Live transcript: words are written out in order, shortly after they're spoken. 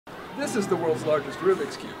This is the world's largest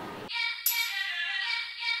Rubik's Cube.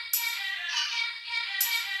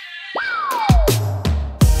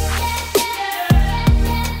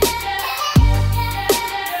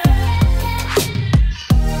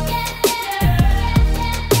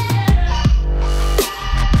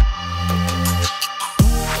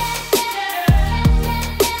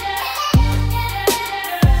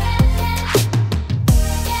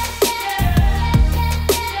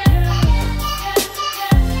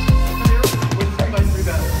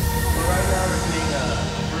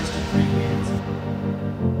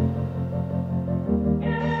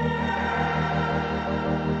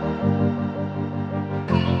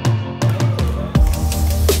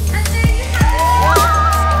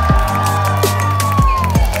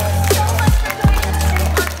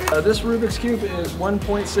 This Rubik's Cube is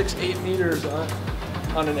 1.68 meters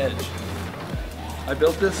on an edge. I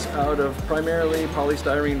built this out of primarily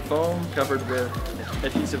polystyrene foam covered with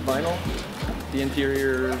adhesive vinyl. The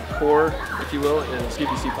interior core, if you will, is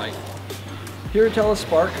PVC pipe. Here at TELUS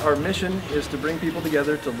Spark, our mission is to bring people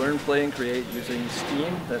together to learn, play, and create using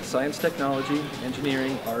STEAM, that's science, technology,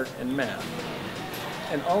 engineering, art, and math.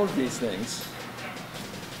 And all of these things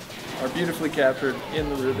are beautifully captured in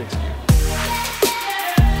the Rubik's Cube.